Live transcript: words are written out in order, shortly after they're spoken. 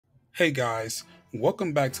Hey guys,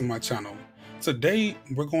 welcome back to my channel. Today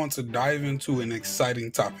we're going to dive into an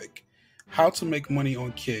exciting topic: how to make money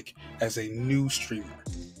on Kick as a new streamer.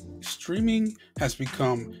 Streaming has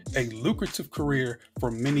become a lucrative career for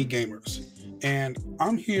many gamers, and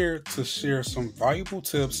I'm here to share some valuable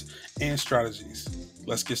tips and strategies.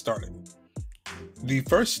 Let's get started. The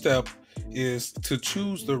first step is to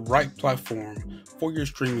choose the right platform for your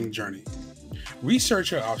streaming journey.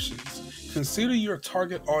 Research your options. Consider your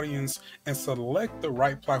target audience and select the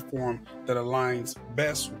right platform that aligns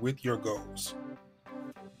best with your goals.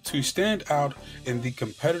 To stand out in the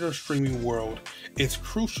competitive streaming world, it's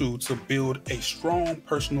crucial to build a strong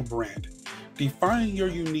personal brand. Define your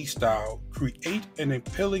unique style, create an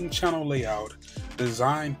appealing channel layout,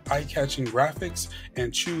 design eye-catching graphics,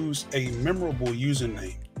 and choose a memorable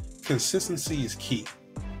username. Consistency is key.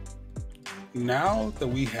 Now that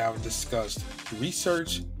we have discussed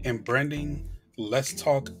research and branding, let's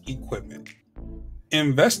talk equipment.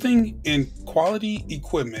 Investing in quality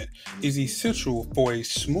equipment is essential for a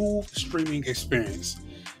smooth streaming experience.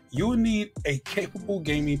 You'll need a capable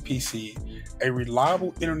gaming PC, a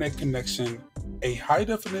reliable internet connection, a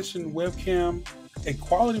high-definition webcam, a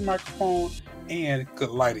quality microphone, and good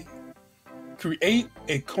lighting. Create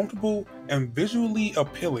a comfortable and visually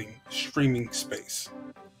appealing streaming space.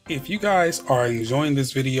 If you guys are enjoying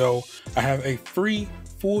this video, I have a free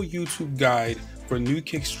full YouTube guide for new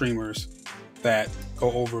Kick streamers that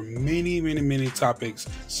go over many topics,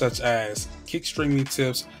 such as Kick streaming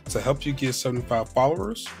tips to help you get 75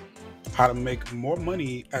 followers, how to make more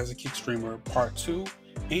money as a Kick streamer part 2,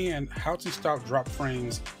 and how to stop drop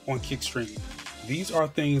frames on Kick streaming. These are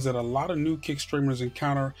things that a lot of new Kick streamers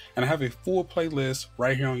encounter, and I have a full playlist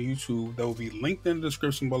right here on YouTube that will be linked in the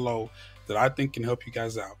description below that I think can help you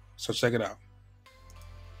guys out. So check it out.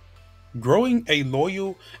 Growing a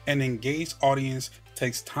loyal and engaged audience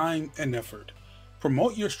takes time and effort.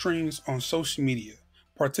 Promote your streams on social media.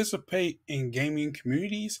 Participate in gaming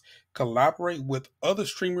communities, collaborate with other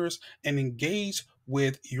streamers, and engage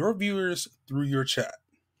with your viewers through your chat.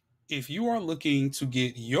 If you are looking to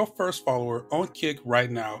get your first follower on Kick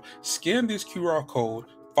right now, scan this QR code,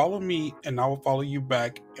 follow me, and I will follow you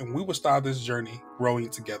back, and we will start this journey growing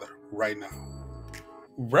together right now.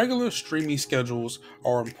 Regular streaming schedules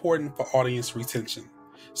are important for audience retention.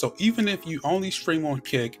 So even if you only stream on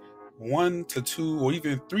Kick 1 to 2 or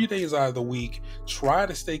even 3 days out of the week, try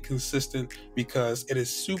to stay consistent because it is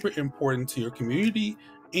super important to your community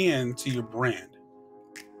and to your brand.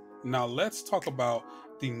 Now let's talk about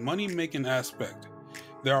the money-making aspect.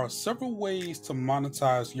 There are several ways to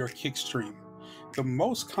monetize your Kick stream. The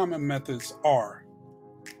most common methods are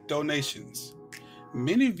donations.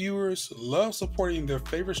 Many viewers love supporting their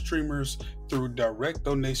favorite streamers through direct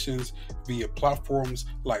donations via platforms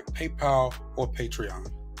like PayPal or Patreon.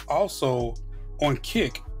 Also, on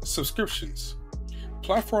Kick, subscriptions.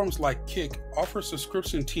 Platforms like Kick offer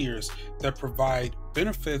subscription tiers that provide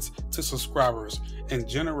benefits to subscribers and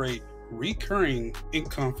generate recurring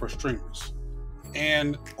income for streamers.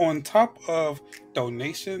 And on top of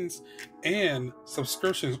donations and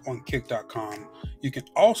subscriptions on Kick.com, you can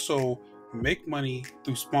also make money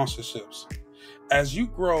through sponsorships. As you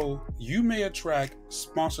grow, you may attract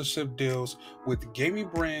sponsorship deals with gaming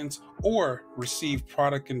brands or receive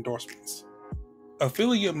product endorsements.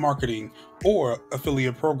 Affiliate marketing or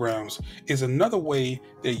affiliate programs is another way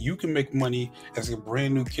that you can make money as a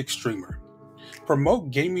brand new Kick streamer.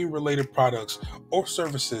 Promote gaming related products or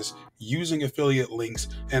services using affiliate links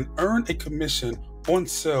and earn a commission on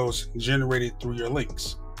sales generated through your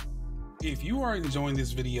links. If you are enjoying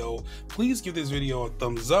this video, please give this video a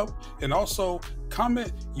thumbs up and also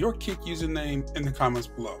comment your Kick username in the comments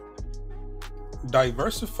below.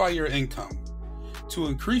 Diversify your income. To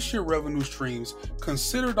increase your revenue streams,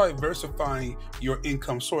 consider diversifying your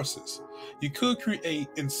income sources. You could create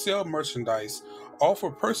and sell merchandise,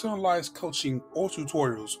 offer personalized coaching or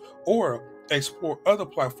tutorials, or explore other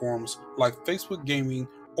platforms like Facebook Gaming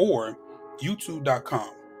or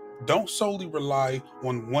YouTube.com. Don't solely rely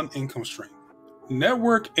on one income stream.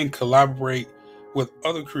 Network and collaborate with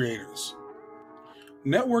other creators.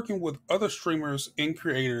 Networking with other streamers and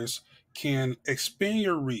creators can expand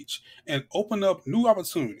your reach and open up new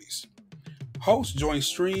opportunities. Host joint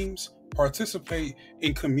streams, participate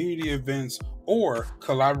in community events, or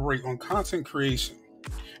collaborate on content creation.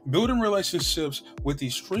 Building relationships with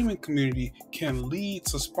the streaming community can lead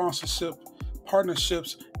to sponsorship,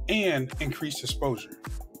 partnerships, and increased exposure.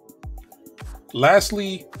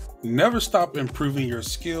 Lastly, never stop improving your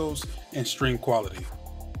skills and stream quality.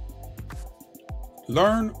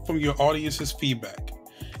 Learn from your audience's feedback.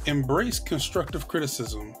 Embrace constructive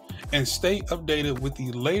criticism and stay updated with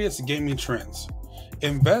the latest gaming trends.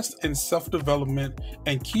 Invest in self development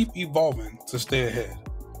and keep evolving to stay ahead.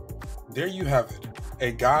 There you have it,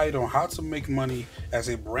 a guide on how to make money as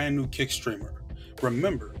a brand new Kick streamer.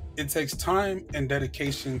 Remember, it takes time and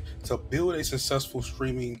dedication to build a successful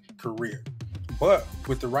streaming career. But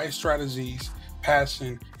with the right strategies,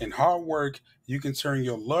 passion, and hard work, you can turn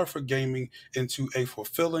your love for gaming into a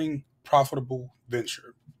fulfilling, profitable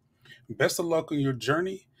venture. Best of luck on your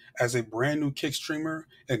journey as a brand new Kick streamer,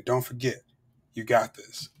 and don't forget, you got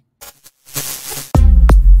this.